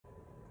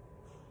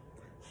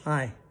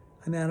Hi,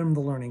 I'm Adam, the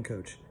Learning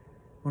Coach.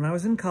 When I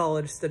was in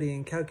college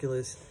studying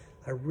calculus,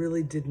 I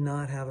really did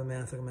not have a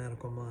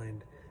mathematical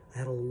mind. I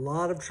had a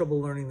lot of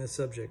trouble learning this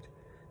subject,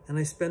 and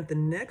I spent the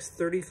next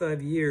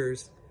 35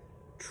 years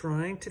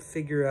trying to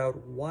figure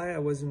out why I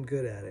wasn't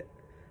good at it.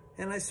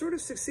 And I sort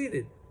of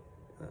succeeded.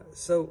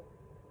 So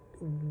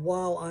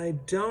while I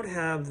don't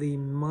have the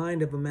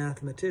mind of a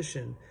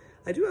mathematician,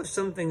 I do have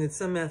something that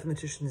some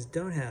mathematicians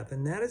don't have,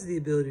 and that is the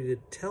ability to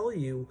tell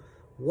you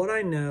what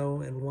I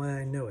know and why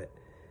I know it.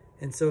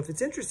 And so if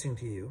it's interesting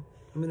to you,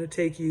 I'm going to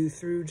take you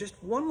through just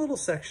one little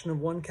section of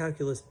one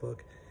calculus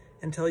book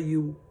and tell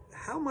you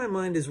how my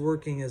mind is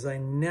working as I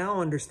now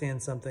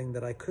understand something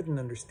that I couldn't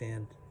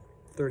understand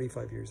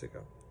 35 years ago.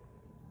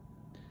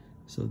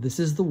 So this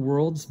is the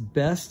world's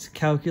best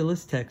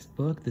calculus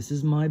textbook. This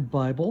is my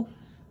Bible,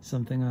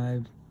 something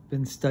I've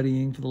been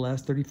studying for the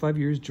last 35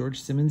 years,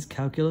 George Simmons'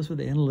 Calculus with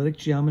Analytic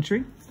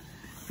Geometry.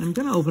 I'm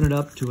going to open it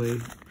up to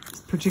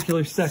a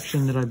particular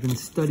section that I've been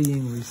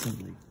studying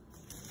recently.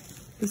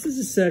 This is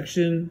a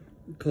section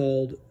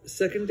called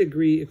Second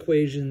Degree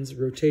Equations,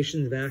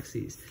 Rotation of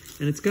Axes.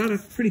 And it's got a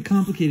pretty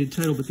complicated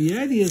title, but the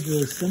idea is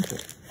really simple.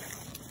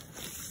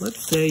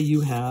 Let's say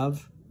you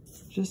have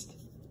just,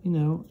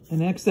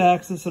 an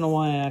x-axis and a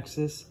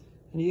y-axis,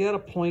 and you got a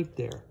point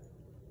there.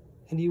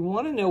 And you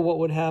want to know what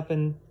would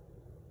happen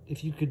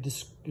if you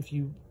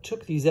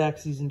took these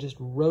axes and just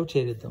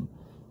rotated them.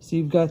 So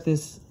you've got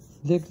this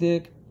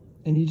thick,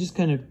 and you just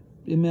kind of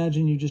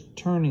imagine you just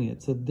turning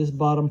it. So this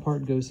bottom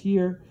part goes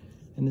here,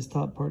 and this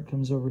top part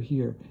comes over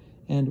here.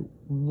 And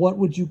what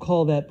would you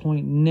call that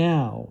point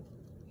now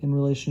in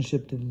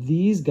relationship to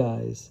these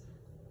guys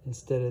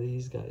instead of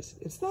these guys?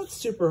 It's not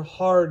super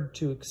hard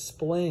to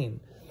explain,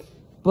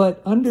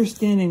 but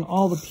understanding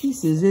all the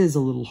pieces is a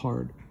little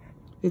hard.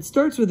 It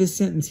starts with this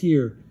sentence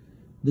here.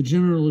 The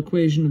general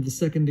equation of the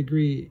second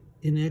degree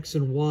in x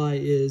and y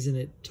is, and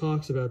it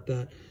talks about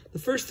that. The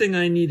first thing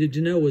I needed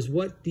to know was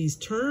what these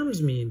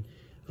terms mean.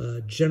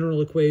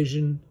 General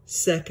equation,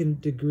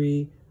 second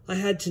degree. I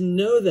had to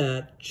know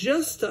that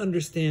just to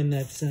understand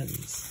that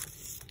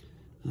sentence.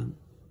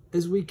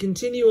 As we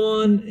continue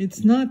on,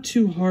 it's not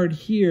too hard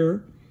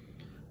here,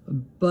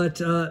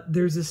 but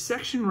there's a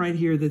section right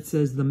here that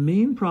says the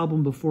main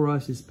problem before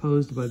us is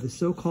posed by the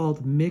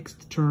so-called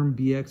mixed term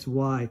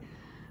bxy.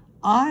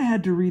 I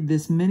had to read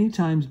this many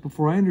times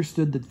before I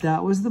understood that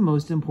that was the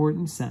most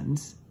important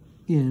sentence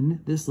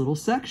in this little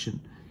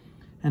section.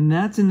 And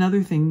that's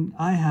another thing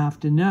I have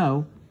to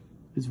know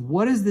is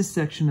what is this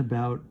section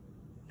about?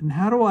 And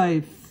how do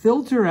I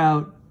filter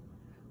out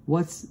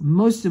what's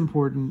most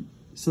important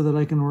so that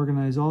I can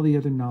organize all the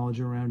other knowledge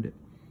around it?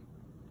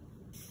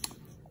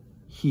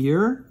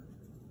 Here,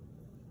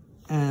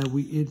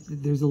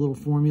 there's a little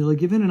formula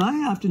given, and I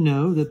have to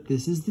know that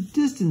this is the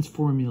distance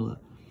formula.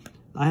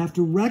 I have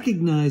to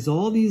recognize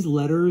all these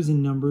letters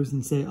and numbers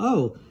and say,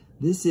 oh,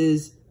 this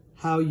is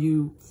how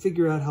you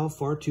figure out how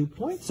far 2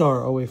 points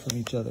are away from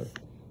each other.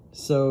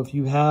 So if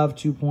you have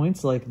 2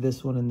 points like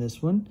this one and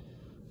this one,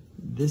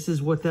 this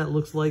is what that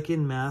looks like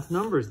in math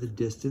numbers, the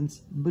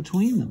distance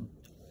between them.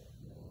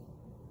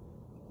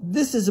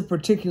 This is a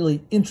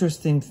particularly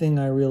interesting thing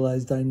I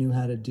realized I knew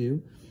how to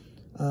do.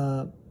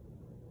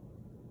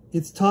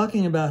 It's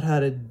talking about how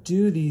to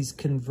do these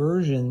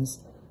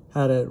conversions,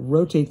 how to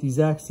rotate these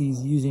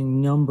axes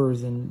using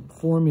numbers and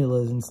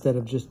formulas instead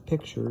of just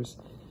pictures.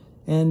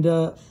 And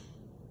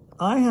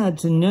I had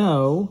to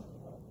know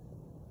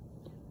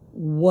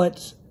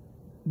what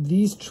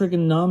these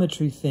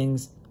trigonometry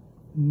things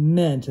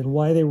meant and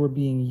why they were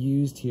being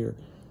used here.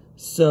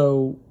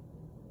 So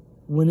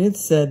when it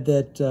said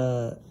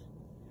that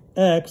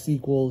x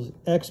equals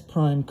x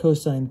prime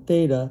cosine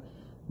theta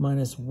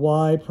minus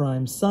y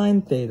prime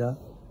sine theta,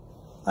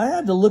 I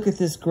had to look at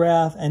this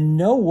graph and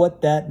know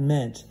what that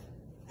meant,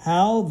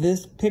 how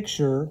this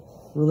picture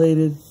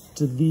related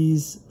to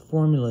these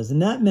formulas.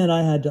 And that meant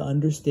I had to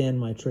understand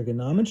my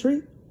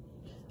trigonometry.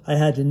 I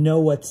had to know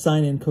what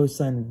sine and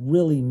cosine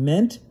really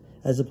meant,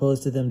 as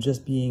opposed to them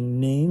just being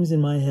names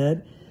in my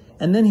head.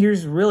 And then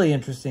here's a really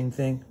interesting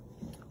thing.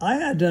 I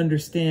had to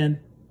understand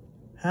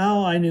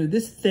how I knew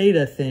this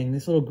theta thing,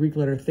 this little Greek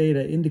letter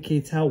theta,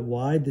 indicates how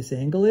wide this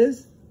angle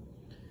is.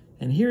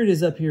 And here it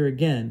is up here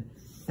again.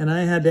 And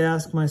I had to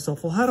ask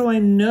myself, well, how do I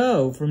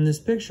know from this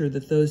picture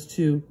that those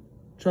two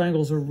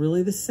triangles are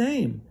really the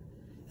same?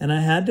 And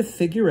I had to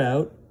figure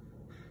out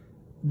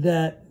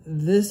that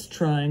this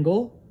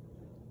triangle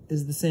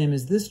is the same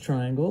as this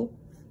triangle,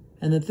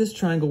 and that this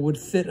triangle would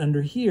fit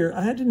under here.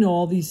 I had to know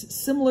all these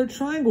similar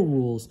triangle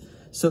rules.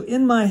 So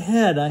in my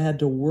head, I had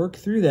to work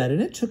through that.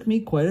 And it took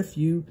me quite a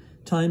few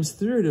times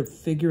through to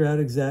figure out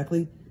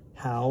exactly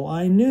how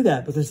I knew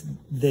that, because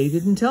they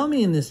didn't tell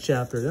me in this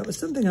chapter. That was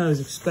something I was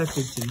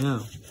expected to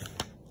know.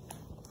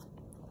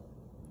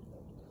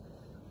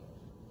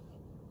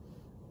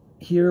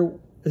 Here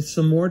is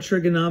some more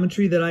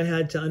trigonometry that I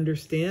had to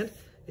understand.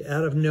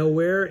 Out of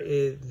nowhere,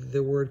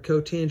 the word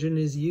cotangent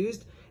is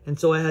used. And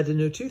so I had to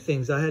know two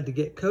things. I had to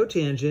get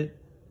cotangent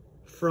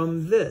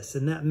from this,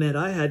 and that meant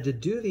I had to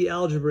do the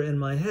algebra in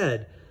my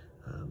head.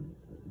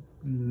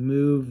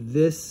 Move move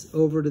this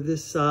over to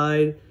this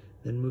side,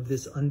 then move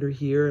this under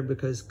here. And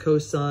because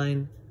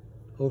cosine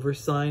over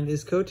sine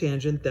is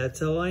cotangent,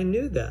 that's how I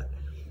knew that.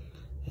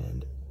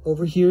 And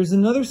over here's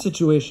another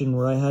situation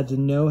where I had to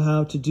know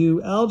how to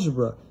do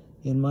algebra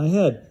in my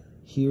head.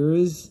 Here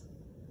is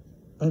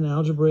an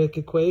algebraic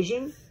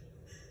equation,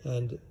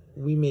 and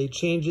we made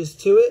changes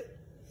to it,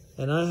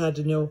 and I had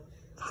to know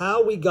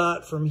how we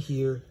got from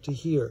here to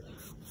here.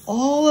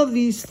 All of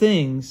these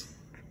things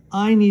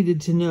I needed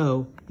to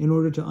know in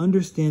order to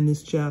understand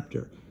this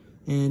chapter.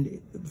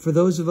 And for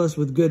those of us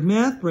with good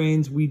math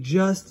brains, we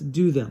just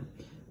do them.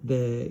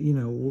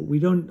 We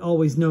don't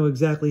always know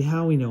exactly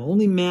how we know.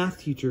 Only math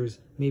teachers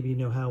maybe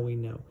know how we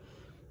know.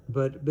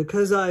 But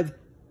because I've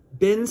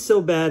been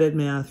so bad at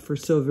math for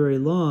so very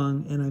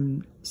long, and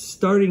I'm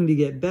starting to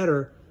get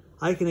better,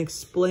 I can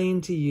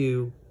explain to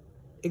you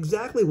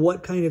exactly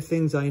what kind of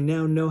things I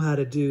now know how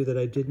to do that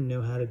I didn't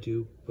know how to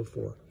do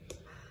before.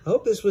 I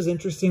hope this was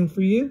interesting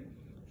for you.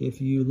 If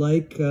you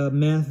like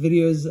math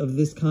videos of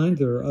this kind,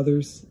 there are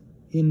others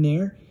in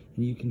there,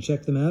 and you can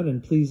check them out,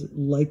 and please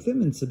like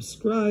them and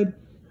subscribe,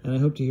 and I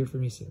hope to hear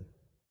from you soon.